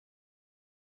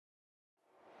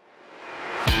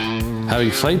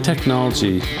Having flight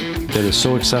technology that is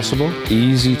so accessible,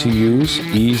 easy to use,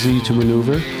 easy to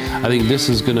maneuver, I think this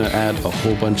is going to add a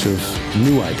whole bunch of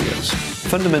new ideas.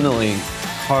 Fundamentally,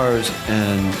 cars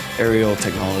and aerial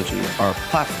technology are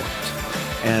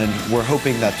platforms, and we're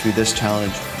hoping that through this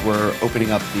challenge, we're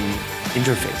opening up the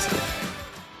interfaces.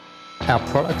 Our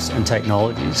products and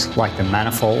technologies, like the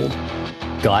manifold,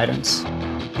 guidance,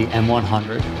 the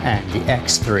M100 and the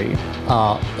X3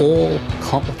 are all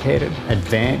complicated,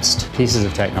 advanced pieces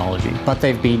of technology, but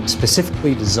they've been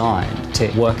specifically designed to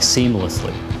work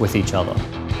seamlessly with each other.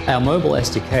 Our mobile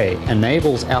SDK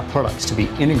enables our products to be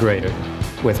integrated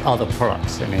with other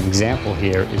products, and an example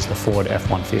here is the Ford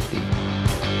F-150.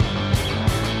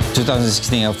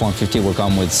 2016 F-150 will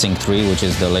come with Sync 3, which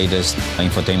is the latest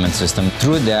infotainment system.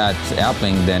 Through that app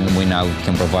link, then we now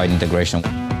can provide integration.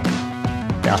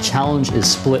 Our challenge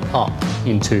is split up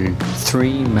into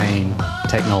three main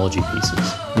technology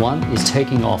pieces. One is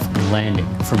taking off and landing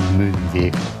from a moving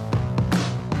vehicle.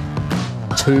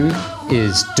 Two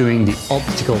is doing the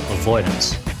obstacle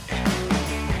avoidance.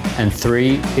 And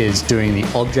three is doing the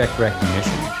object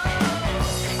recognition.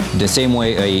 The same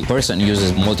way a person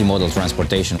uses multimodal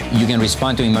transportation, you can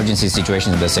respond to emergency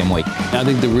situations the same way. I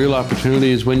think the real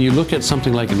opportunity is when you look at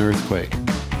something like an earthquake,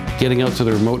 getting out to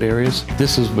the remote areas,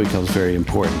 this becomes very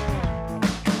important.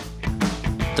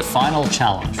 The final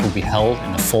challenge will be held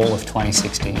in the fall of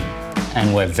 2016,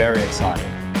 and we're very excited.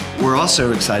 We're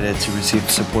also excited to receive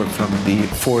support from the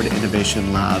Ford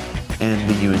Innovation Lab and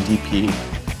the UNDP.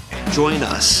 Join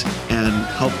us and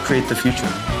help create the future.